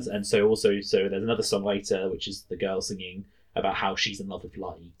what she does. And so there's another song later, which is the girl singing about how she's in love with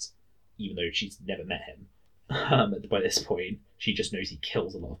Light, even though she's never met him. By this point, she just knows he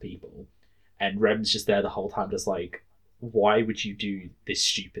kills a lot of people. And Rem's just there the whole time, just like, why would you do this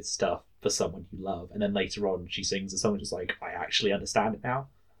stupid stuff for someone you love? And then later on, she sings a song just like, I actually understand it now.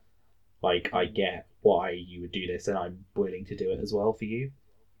 Like, I get why you would do this, and I'm willing to do it as well for you.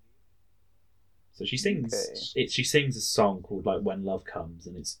 So she sings. She sings a song called like "When Love Comes,"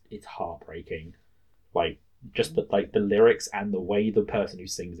 and it's heartbreaking. Like just the lyrics and the way the person who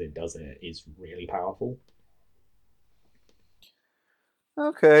sings it does it is really powerful.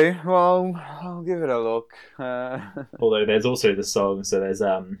 Okay, well, I'll give it a look. Although there's also the song, so there's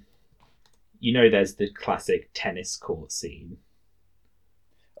there's the classic tennis court scene.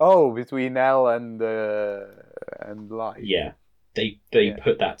 Oh, between Elle and Light. Yeah, they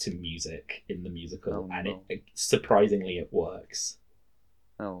put that to music in the musical, and it surprisingly it works.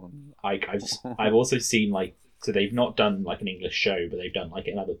 Oh, I've also seen so they've not done like an English show, but they've done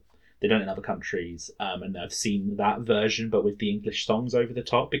they've done it in other countries, and I've seen that version, but with the English songs over the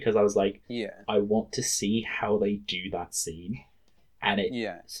top, because I was like, I want to see how they do that scene, and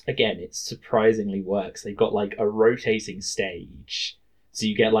it surprisingly works. They've got like a rotating stage, so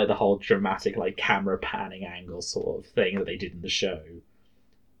you get like the whole dramatic like camera panning angle sort of thing that they did in the show,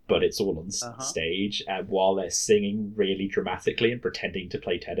 but it's all on stage, and while they're singing really dramatically and pretending to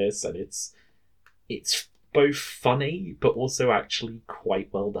play tennis, and it's both funny but also actually quite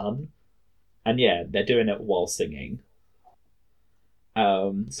well done. And yeah, they're doing it while singing.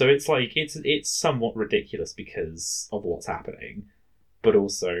 So it's like it's somewhat ridiculous because of what's happening, but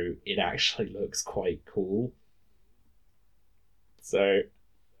also it actually looks quite cool. So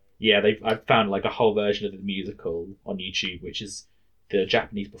yeah, I've found like a whole version of the musical on YouTube, which is the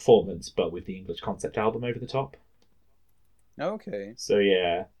Japanese performance but with the English concept album over the top. Okay. So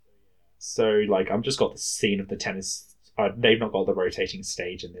yeah. So, like, I've just got the scene of the tennis. They've not got the rotating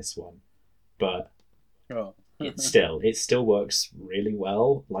stage in this one, but it still works really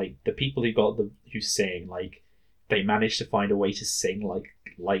well. Like the people who sing, like, they managed to find a way to sing like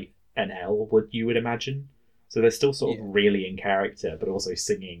Light and Elle you would imagine. So they're still sort of really in character, but also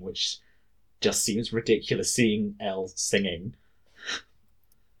singing, which just seems ridiculous. Seeing Elle singing.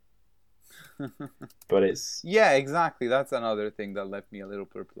 But it's exactly. That's another thing that left me a little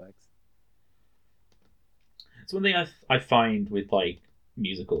perplexed. It's one thing I find with like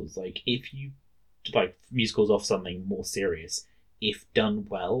musicals, like if you like musicals off something more serious, if done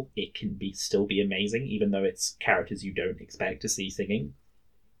well, it can still be amazing, even though it's characters you don't expect to see singing.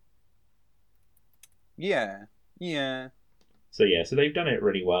 Yeah. So they've done it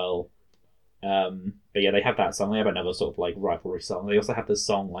really well. But yeah, they have that song. They have another sort of like rivalry song. They also have the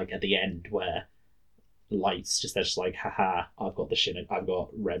song like at the end where Light's they're just like, haha, I've got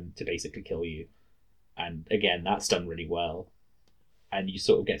Rem to basically kill you. And again, that's done really well. And you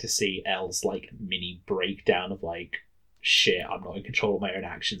sort of get to see Elle's like mini breakdown of like, shit, I'm not in control of my own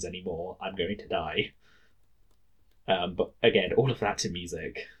actions anymore. I'm going to die. But again, all of that to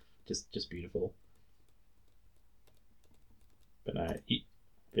music, just beautiful. But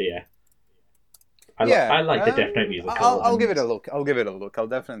yeah. I like the Death Note musical. I'll give it a look. I'll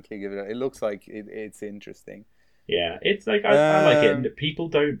definitely give it. It looks like it's interesting. Yeah, it's like I like it. And people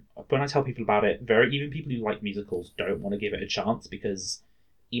don't. When I tell people about it, even people who like musicals don't want to give it a chance because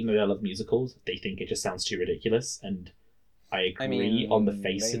even though they love musicals, they think it just sounds too ridiculous. And I agree on the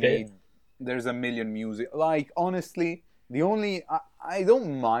face of it. There's a million music. Like honestly, I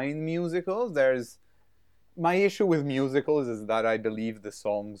don't mind musicals. My issue with musicals is that I believe the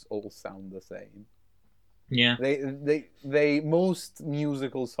songs all sound the same. Yeah. They most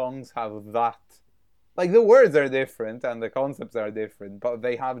musical songs have that. Like the words are different and the concepts are different, but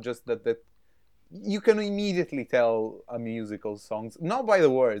they have just that you can immediately tell a musical song, not by the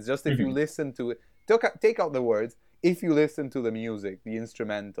words, just if you listen to it. Take out the words. If you listen to the music, the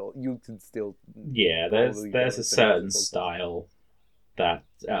instrumental, you can still. Yeah, there's a certain style that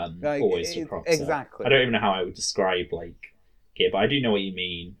always crops exactly. up. I don't even know how I would describe it, but I do know what you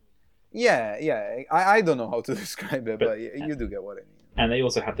mean. Yeah. I don't know how to describe it, but you do get what I mean. And they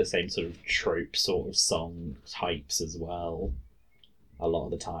also have the same sort of trope sort of song types as well, a lot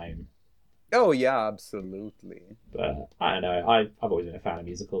of the time. Oh yeah, absolutely. But I don't know. I've always been a fan of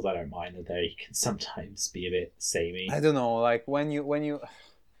musicals. I don't mind that they can sometimes be a bit samey. I don't know, like when you,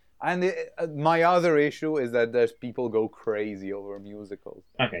 and my other issue is that there's people go crazy over musicals.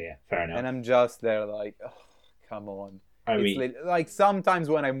 Okay, yeah, fair enough. And I'm just there like, oh, come on. I mean, like sometimes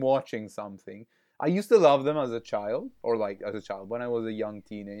when I'm watching something. I used to love them as a child, when I was a young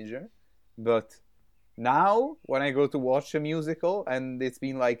teenager. But now, when I go to watch a musical, and it's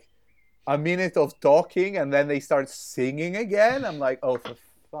been like a minute of talking and then they start singing again. I'm like, oh, for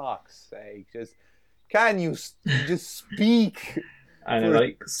fuck's sake, can you just speak And for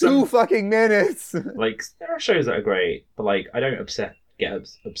like 2 fucking minutes? like there are shows that are great, but like I don't get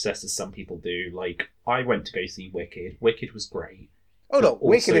obsessed as some people do. Like I went to go see Wicked. Wicked was great. Oh no,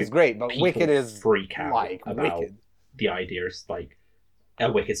 Wicked is great, but people Wicked is freak out like about Wicked. The idea is like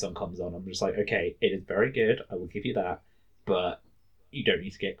a Wicked song comes on. I'm just like, okay, it is very good. I will give you that, but you don't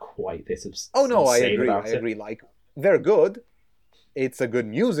need to get quite this insane Oh no, I agree. about I it. agree. Like they're good. It's a good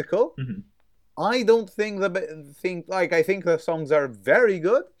musical. Mm-hmm. I don't think I think the songs are very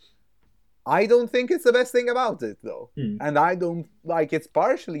good. I don't think it's the best thing about it though. And I don't like it's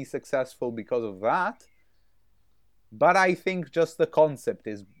partially successful because of that. But I think just the concept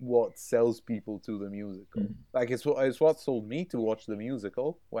is what sells people to the musical. Like it's what sold me to watch the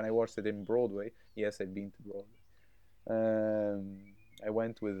musical when I watched it in Broadway. Yes, I've been to Broadway. I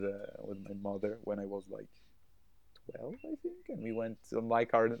went with my mother when I was like 12, I think, and we went on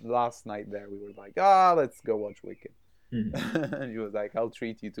like our last night there. We were like, let's go watch Wicked. And she was like, I'll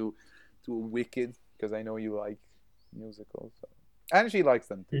treat you to Wicked because I know you like musicals. So. And she likes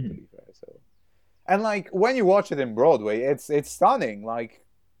them too, to be fair. So. And like when you watch it in Broadway, it's stunning. Like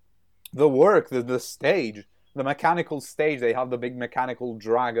the work, the stage, the mechanical stage. They have the big mechanical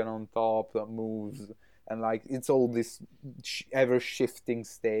dragon on top that moves, and like it's all this ever shifting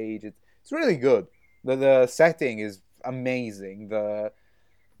stage. It's really good. The setting is amazing. The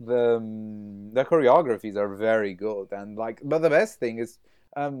choreographies are very good, and like, but the best thing is.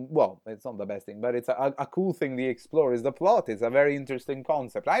 Well, it's not the best thing, but it's a cool thing they explore is the plot. It's a very interesting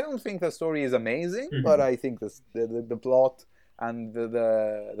concept. I don't think the story is amazing, but I think the plot and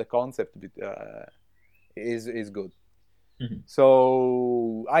the concept is good.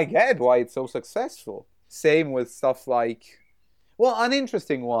 So I get why it's so successful. Same with stuff like, well, an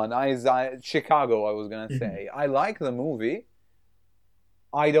interesting one is Chicago. I was gonna say I like the movie.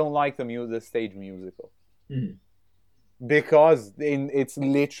 I don't like the stage musical. Because it's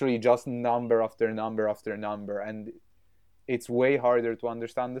literally just number after number after number, and it's way harder to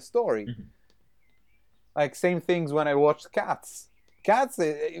understand the story. Like same things when I watched Cats.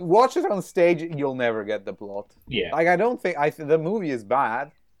 Watch it on stage, you'll never get the plot. Yeah. Like I don't think the movie is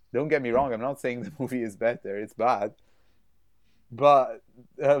bad. Don't get me wrong. I'm not saying the movie is better. It's bad. But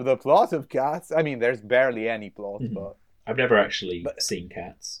the plot of Cats, I mean, there's barely any plot. But I've never actually seen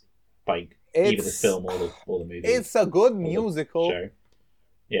Cats. Like. Either the film or the movie. It's a good musical. Show.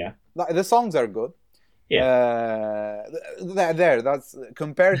 Yeah. The songs are good. Yeah. That's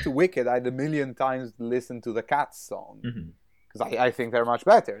compared to Wicked. I'd a million times listen to the Cats song because I think they're much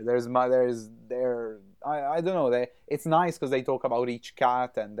better. I don't know. It's nice because they talk about each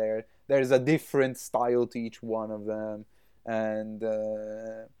cat and there's a different style to each one of them, and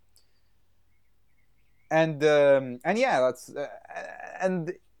yeah, that's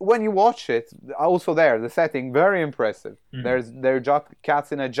and. When you watch it, also the setting, very impressive. They're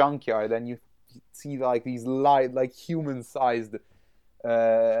cats in a junkyard, and you see like these like human-sized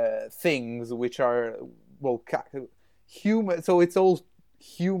things, which are human. So it's all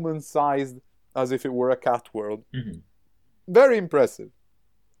human-sized, as if it were a cat world. Very impressive,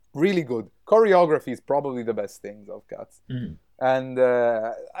 really good. Choreography is probably the best things of Cats, and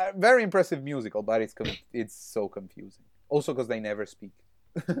very impressive musical. But it's so confusing. Also, because they never speak.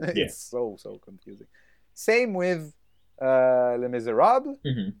 It's so confusing. Same with Les Miserables.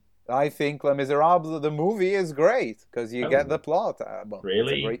 I think Les Miserables, the movie, is great because you get the plot.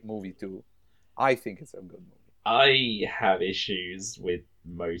 Really? It's a great movie too. I think it's a good movie. I have issues with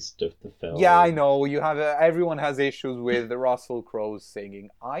most of the film. Yeah, I know. You have everyone has issues with the Russell Crowe's singing.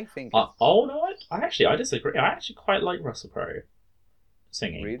 I think. Oh no, I disagree. I actually quite like Russell Crowe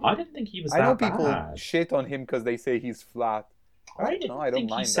singing. Really? I didn't think he was. I know people shit on him because they say he's flat. I don't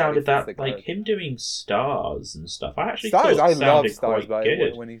think he sounded that like him doing Stars and stuff. I actually Stars. thought I love Stars, but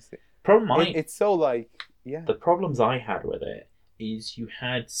when he's it's so like The problems I had with it is you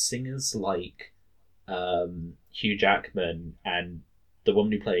had singers like Hugh Jackman and the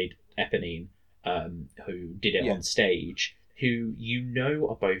woman who played Eponine, who did it on stage, who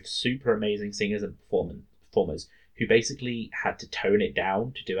are both super amazing singers and performers who basically had to tone it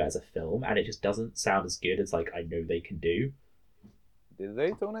down to do it as a film, and it just doesn't sound as good as like I know they can do. Did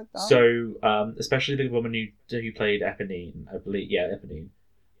they tone it down? So, especially the woman who played Eponine, I believe, Eponine.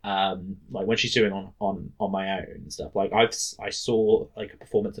 Like when she's doing on my own and stuff. Like I saw like a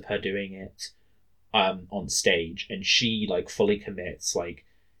performance of her doing it, on stage, and she like fully commits. Like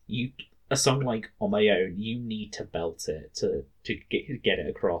a song like On My Own, you need to belt it to get it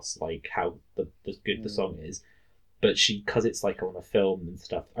across like how the good the song is. but because it's like on a film and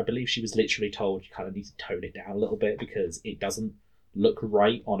stuff, I believe she was literally told you kind of need to tone it down a little bit because it doesn't look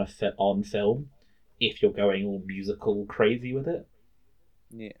right on on film if you're going all musical crazy with it.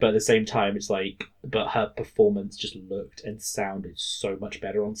 Yeah. But at the same time, it's like, but her performance just looked and sounded so much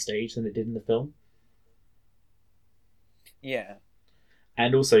better on stage than it did in the film. Yeah.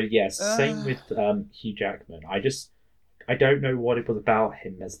 And also, yes, same with Hugh Jackman. I don't know what it was about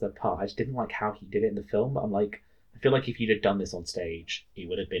him as the part. I just didn't like how he did it in the film. But I'm like, I feel like if you'd have done this on stage, it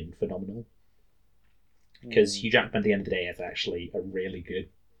would have been phenomenal. Because Hugh Jackman, at the end of the day, is actually a really good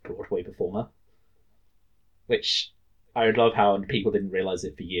Broadway performer. Which I would love how people didn't realise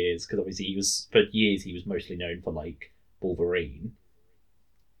it for years. Because obviously he was mostly known for like Wolverine.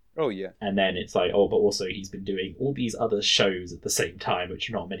 Oh, yeah. And then it's like, oh, but also he's been doing all these other shows at the same time, which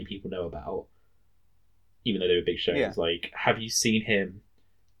not many people know about. Even though they were big shows. Yeah. Like, have you seen him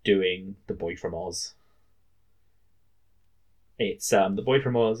doing The Boy from Oz? It's The Boy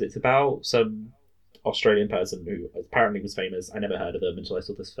from Oz. It's about some Australian person who apparently was famous. I never heard of them until I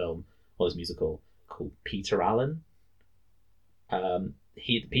saw this film or this musical called Peter Allen.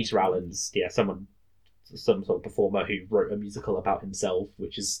 Peter Allen's some sort of performer who wrote a musical about himself,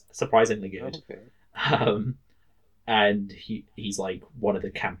 which is surprisingly good. Okay. And he's like one of the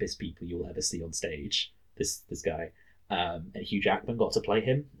campest people you'll ever see on stage. This guy, and Hugh Jackman got to play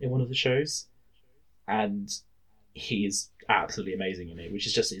him in one of the shows, and he is absolutely amazing in it. Which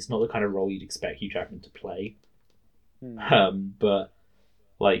is just, it's not the kind of role you'd expect Hugh Jackman to play. But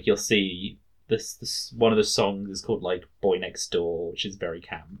like you'll see this one of the songs is called like Boy Next Door, which is very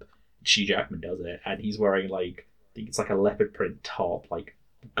camp. Hugh Jackman does it, and he's wearing like, I think it's like a leopard print top, like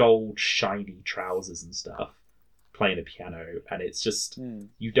gold shiny trousers and stuff, playing the piano, and it's just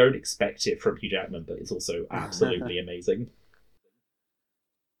you don't expect it from Hugh Jackman, but it's also absolutely amazing.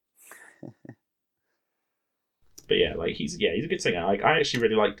 But yeah, like he's a good singer. Like I actually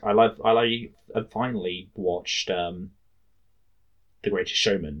really liked. I finally watched The Greatest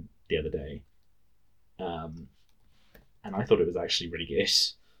Showman the other day, and I thought it was actually really good.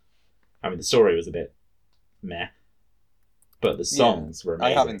 I mean, the story was a bit meh, but the songs were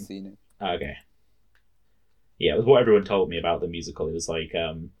amazing. I haven't seen it. Okay. Yeah, it was what everyone told me about the musical. It was like,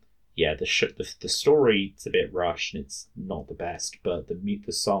 the story's a bit rushed and it's not the best, but the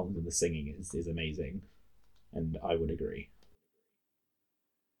songs and the singing is amazing, and I would agree.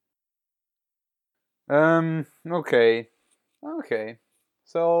 Okay.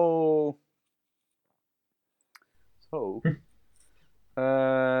 So.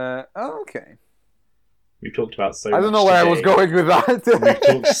 Okay. We've talked about so. I don't know where I was going with that. We've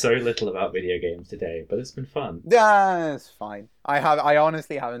talked so little about video games today, but it's been fun. Yeah, it's fine. I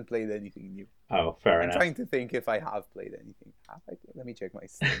honestly haven't played anything new. Oh, fair enough. I'm trying to think if I have played anything. Let me check my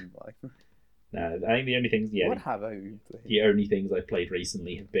Steam library. No, I think the only things. Yeah. What have I been playing? The only things I've played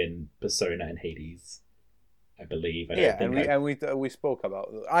recently have been Persona and Hades, I believe. We spoke about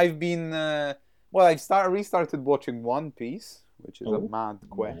it. I've been. Restarted watching One Piece, which is a mad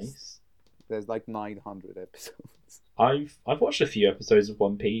quest. Nice. There's like 900 episodes. I've watched a few episodes of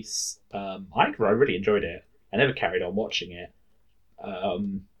One Piece. I really enjoyed it. I never carried on watching it,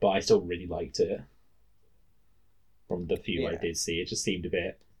 but I still really liked it. From the few I did see, it just seemed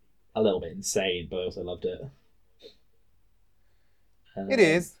a little bit insane, but I also loved it. It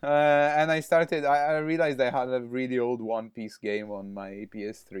is, and I realized I had a really old One Piece game on my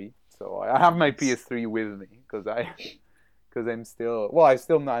PS3. So I have my PS3 with me because I'm still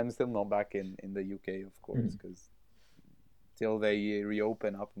not back in the UK, of course, because till they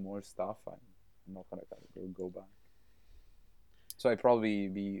reopen up more stuff, I'm not gonna go back. So I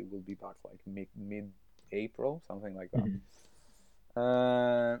probably will be back like mid-April, something like that.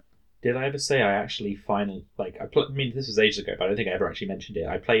 Did I ever say I actually finally this was ages ago, but I don't think I ever actually mentioned it.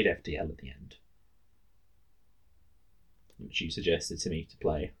 I played FDL at the end, which you suggested to me to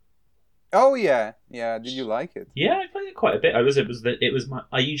play. Oh yeah. Did you like it? Yeah, I played it quite a bit. I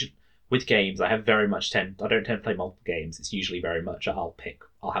usually with games I have very much I don't tend to play multiple games. It's usually very much I'll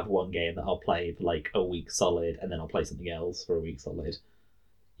have one game that I'll play for like a week solid, and then I'll play something else for a week solid.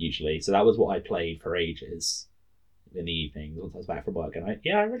 Usually, so that was what I played for ages in the evenings once I was back from work, and I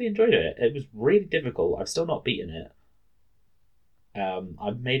really enjoyed it. It was really difficult. I've still not beaten it.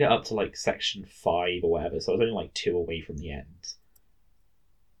 I've made it up to like section 5 or whatever, so I was only like 2 away from the end.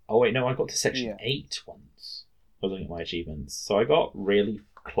 Oh wait, no, I got to section 8 once. I was looking at my achievements. So I got really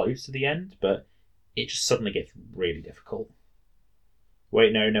close to the end, but it just suddenly gets really difficult.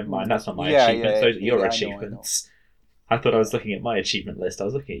 Wait, no, never mind. That's not my achievements. Those are your achievements. I thought I was looking at my achievement list. I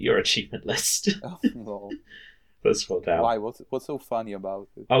was looking at your achievement list. Oh, no. Let's scroll down. Why? What's so funny about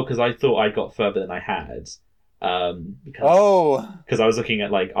it? Oh, because I thought I got further than I had, Because I was looking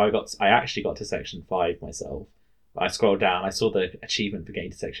at I actually got to section 5 myself. I scrolled down, I saw the achievement for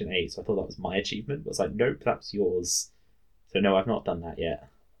getting to section 8, so I thought that was my achievement. But I was like, nope, that's yours. So no, I've not done that yet.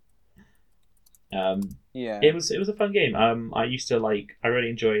 Yeah. It was a fun game. I used to I really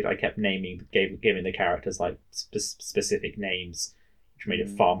enjoyed. I kept giving the characters specific names, which made it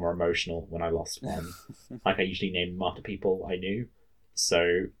far more emotional when I lost one. I usually named them after people I knew,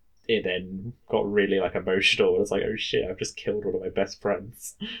 so it then got really emotional. I was like, oh shit, I've just killed one of my best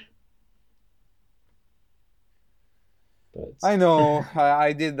friends. But I know,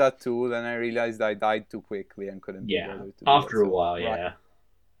 I did that too. Then I realized I died too quickly and couldn't. Yeah, be to after a while, yeah.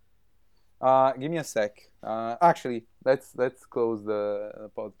 Give me a sec. Actually, let's close the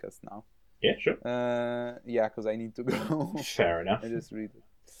podcast now. Yeah, sure. Yeah, because I need to go. Fair enough. I just read it.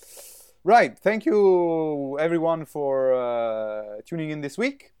 Right. Thank you, everyone, for tuning in this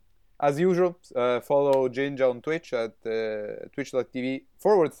week. As usual, follow Ginja on Twitch at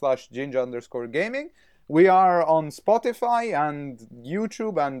twitch.tv/Ginja_gaming. We are on Spotify and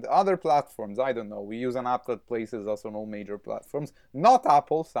YouTube and other platforms. I don't know. We use an app that places us on all major platforms. Not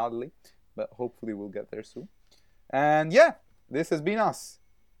Apple, sadly, but hopefully we'll get there soon. And yeah, this has been us.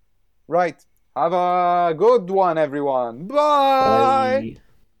 Right. Have a good one, everyone. Bye. Bye.